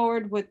drive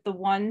forward with the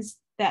ones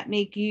that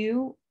make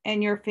you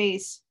and your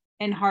face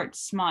and heart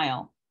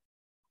smile.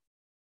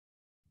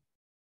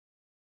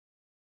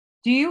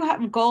 Do you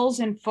have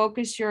goals and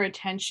focus your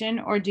attention,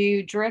 or do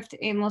you drift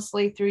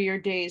aimlessly through your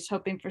days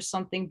hoping for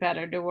something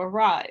better to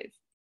arrive?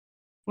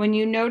 When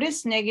you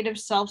notice negative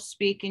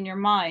self-speak in your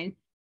mind,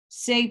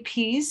 say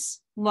peace,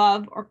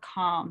 love, or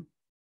calm.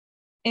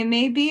 It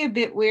may be a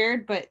bit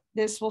weird, but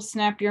this will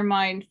snap your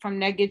mind from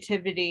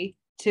negativity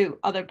to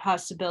other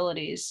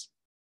possibilities.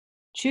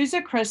 Choose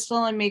a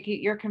crystal and make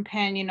it your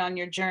companion on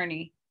your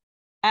journey.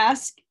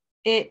 Ask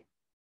it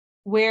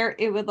where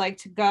it would like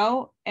to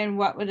go and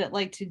what would it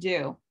like to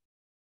do.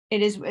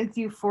 It is with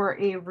you for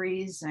a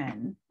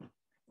reason.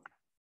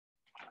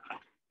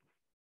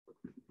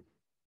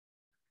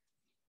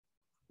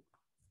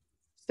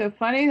 So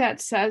funny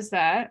that says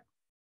that.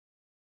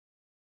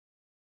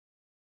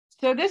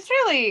 So this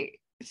really,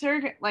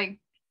 like,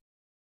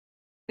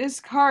 this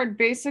card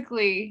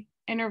basically,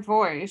 inner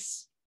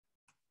voice,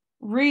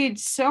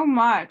 reads so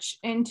much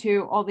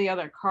into all the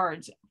other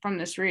cards from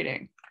this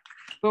reading.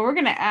 But we're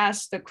going to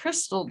ask the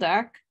crystal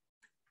deck,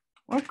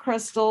 what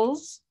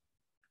crystals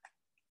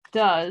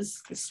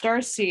does the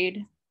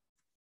StarSeed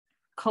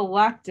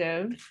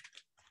Collective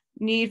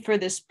need for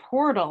this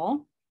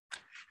portal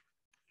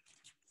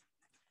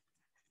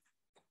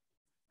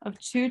of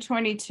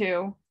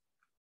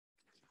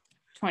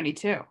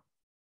 22222?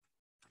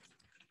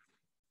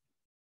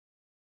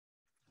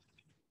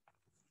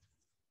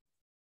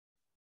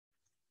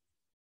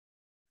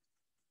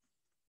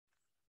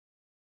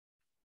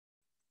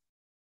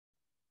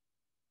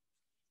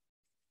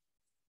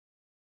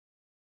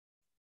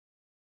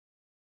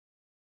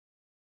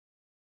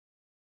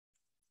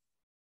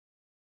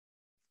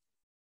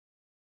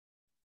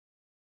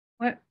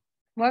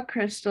 What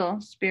crystal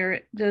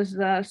spirit does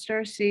the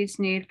StarSeeds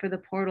need for the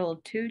portal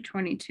of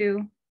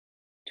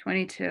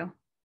 22222?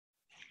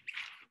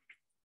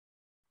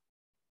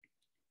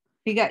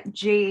 We got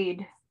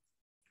jade.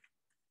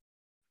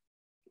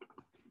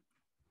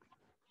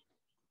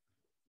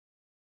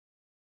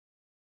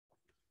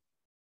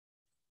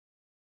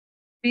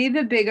 Be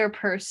the bigger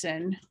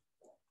person.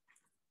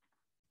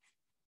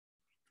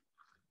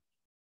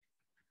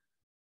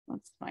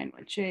 Let's find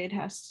what jade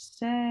has to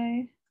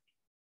say.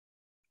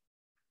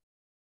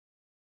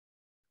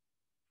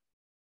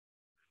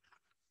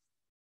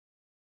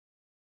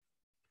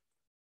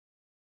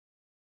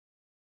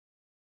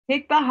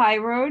 Take the high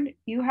road.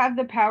 You have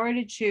the power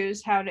to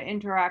choose how to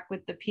interact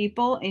with the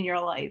people in your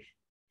life.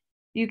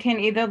 You can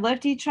either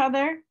lift each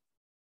other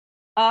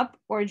up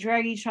or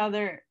drag each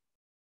other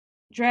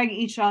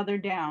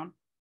down.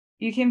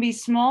 You can be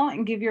small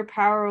and give your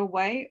power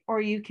away,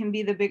 or you can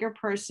be the bigger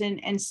person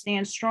and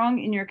stand strong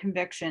in your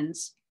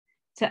convictions.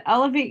 To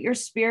elevate your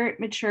spirit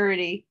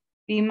maturity,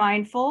 be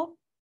mindful,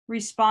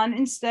 respond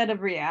instead of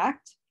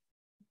react.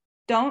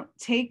 Don't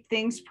take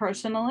things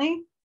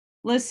personally.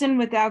 Listen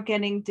without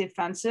getting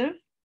defensive.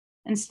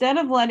 Instead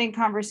of letting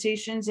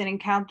conversations and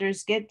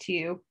encounters get to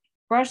you,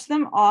 brush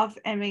them off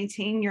and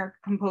maintain your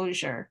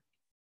composure.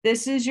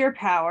 This is your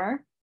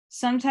power.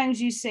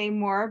 Sometimes you say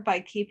more by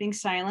keeping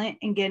silent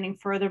and getting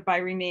further by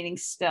remaining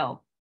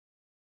still.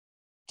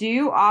 Do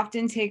you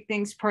often take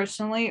things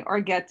personally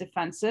or get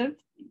defensive?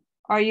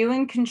 Are you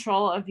in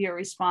control of your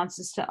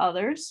responses to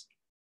others?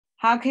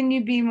 How can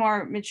you be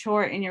more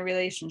mature in your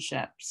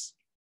relationships?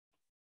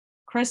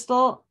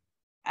 Crystal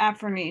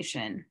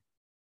affirmation.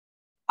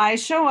 I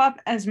show up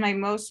as my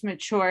most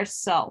mature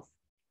self.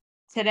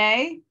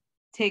 Today,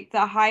 Take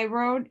the high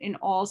road in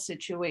all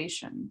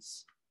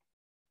situations.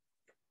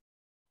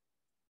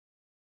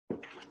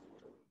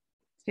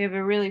 You have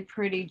a really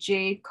pretty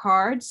jade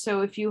card.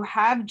 So if you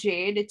have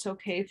jade, it's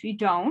okay if you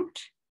don't.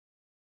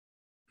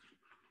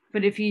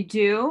 But if you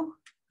do,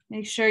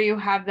 make sure you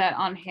have that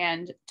on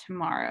hand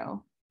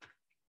tomorrow.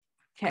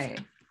 Okay.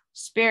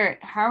 Spirit,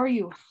 how are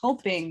you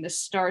helping the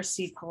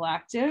StarSeed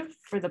Collective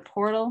for the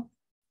portal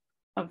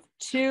of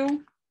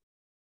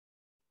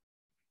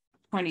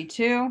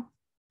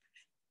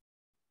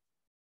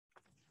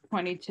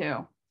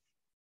 2/22/22?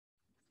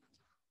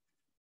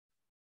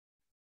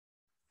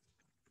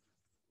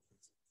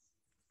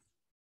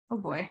 Oh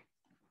boy.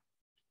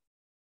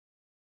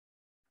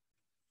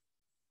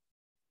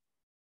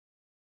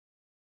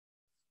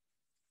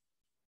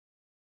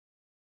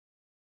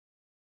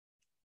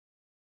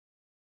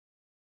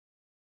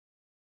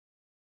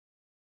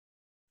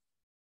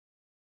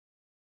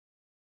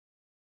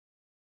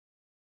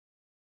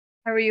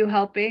 How are you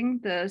helping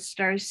the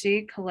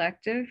StarSeed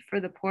Collective for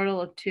the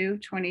portal of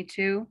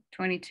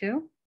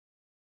 2/22/22?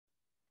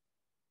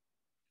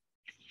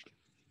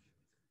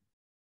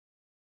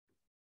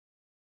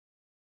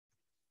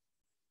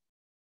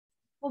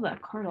 Pull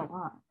that card a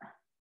lot.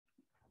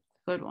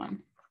 Good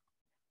one.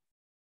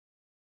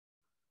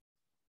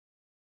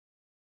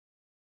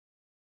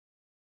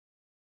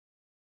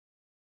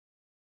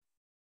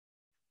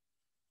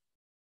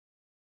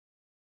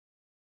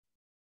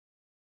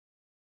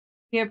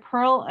 The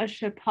Pearl of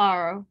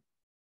Shaparo.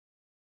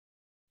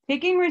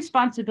 Taking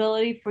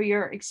responsibility for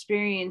your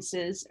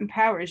experiences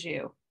empowers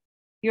you.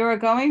 You are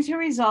going to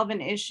resolve an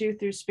issue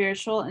through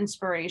spiritual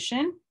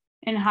inspiration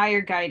and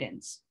higher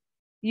guidance.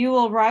 You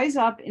will rise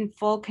up in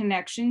full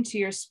connection to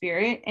your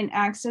spirit and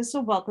access a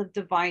wealth of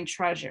divine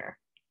treasure.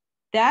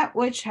 That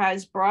which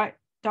has brought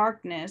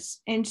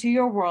darkness into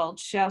your world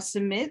shall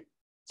submit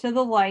to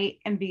the light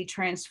and be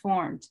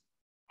transformed.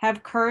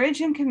 Have courage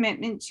and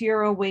commitment to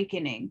your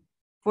awakening,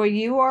 for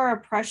you are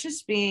a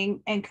precious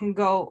being and can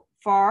go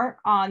far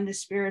on the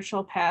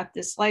spiritual path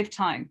this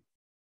lifetime.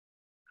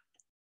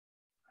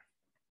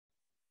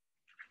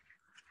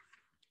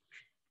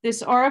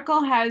 This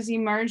oracle has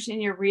emerged in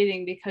your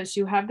reading because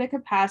you have the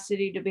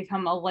capacity to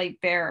become a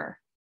light bearer.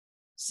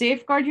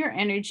 Safeguard your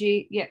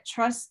energy, yet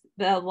trust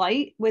the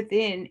light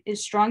within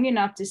is strong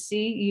enough to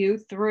see you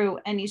through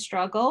any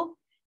struggle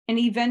and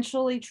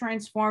eventually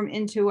transform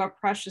into a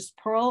precious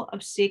pearl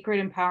of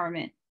sacred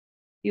empowerment.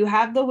 You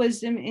have the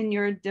wisdom in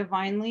your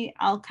divinely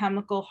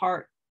alchemical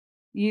heart.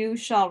 You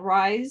shall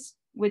rise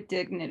with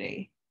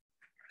dignity.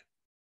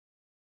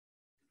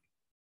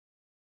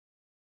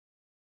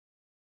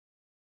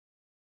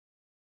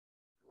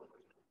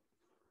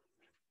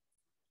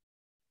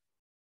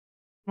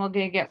 We're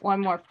going to get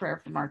one more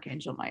prayer from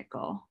Archangel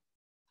Michael.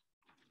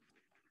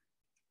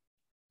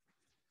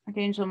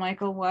 Archangel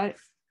Michael, what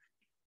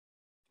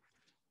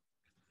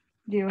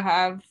do you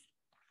have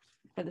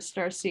for the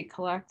StarSeed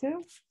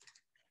Collective?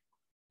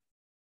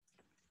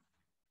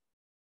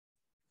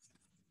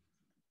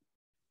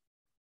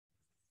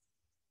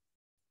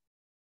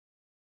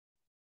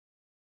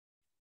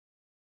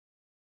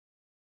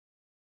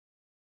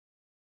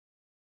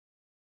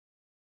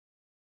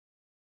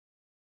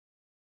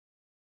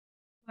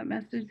 What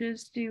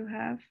messages do you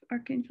have,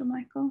 Archangel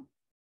Michael?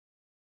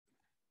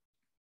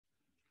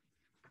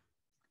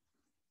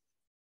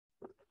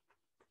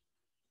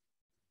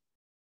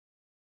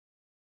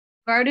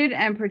 Guarded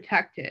and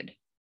protected.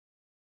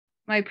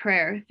 My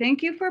prayer.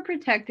 Thank you for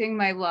protecting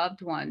my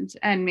loved ones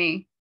and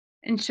me,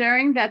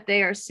 ensuring that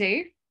they are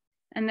safe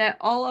and that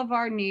all of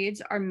our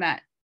needs are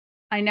met.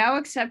 I now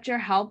accept your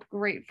help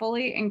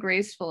gratefully and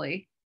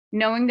gracefully,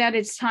 knowing that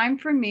it's time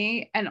for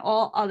me and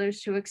all others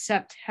to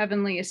accept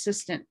heavenly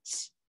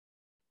assistance.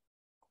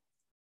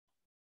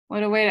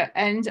 What a way to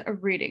end a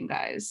reading,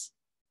 guys.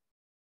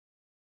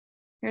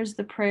 Here's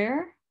the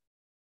prayer.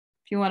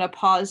 If you want to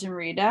pause and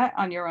read that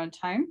on your own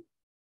time.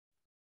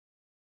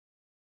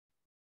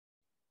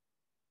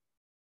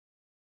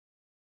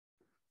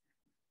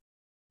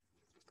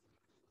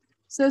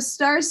 So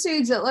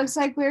StarSeeds, it looks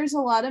like there's a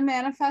lot of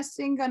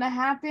manifesting going to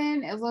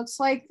happen. It looks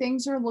like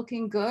things are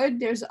looking good.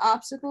 There's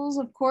obstacles,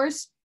 of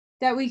course,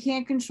 that we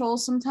can't control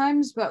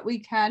sometimes, but we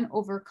can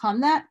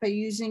overcome that by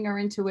using our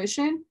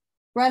intuition,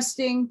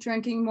 resting,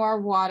 drinking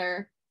more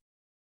water.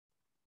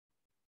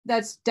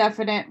 That's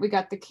definite. We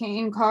got the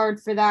Cane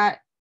card for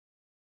that.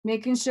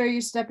 Making sure you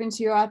step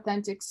into your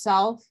authentic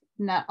self,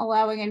 not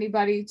allowing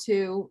anybody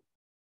to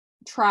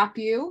trap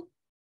you.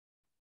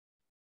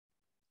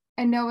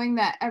 And knowing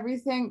that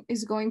everything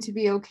is going to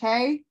be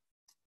okay.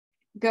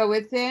 Go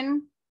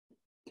within.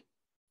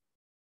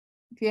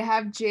 If you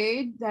have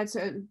Jade, that's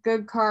a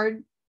good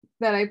card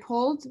that I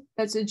pulled.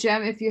 That's a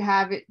gem if you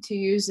have it to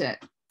use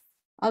it.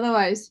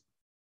 Otherwise,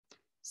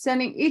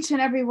 sending each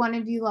and every one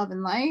of you love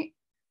and light.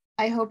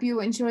 I hope you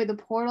enjoy the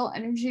portal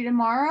energy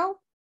tomorrow.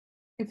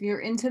 If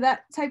you're into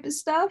that type of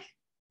stuff,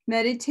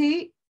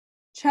 meditate.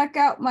 Check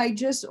out my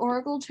Just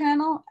Oracle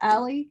channel,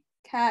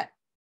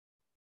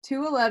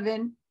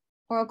 AllyKat211.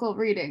 Oracle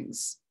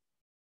readings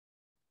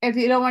if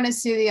you don't want to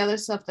see the other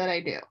stuff that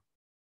I do.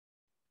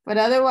 But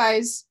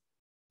otherwise,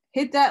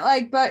 hit that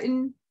like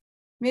button.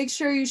 Make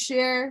sure you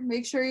share.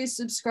 Make sure you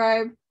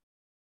subscribe.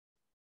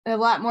 A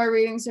lot more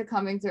readings are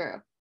coming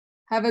through.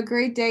 Have a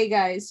great day,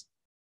 guys.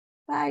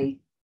 Bye.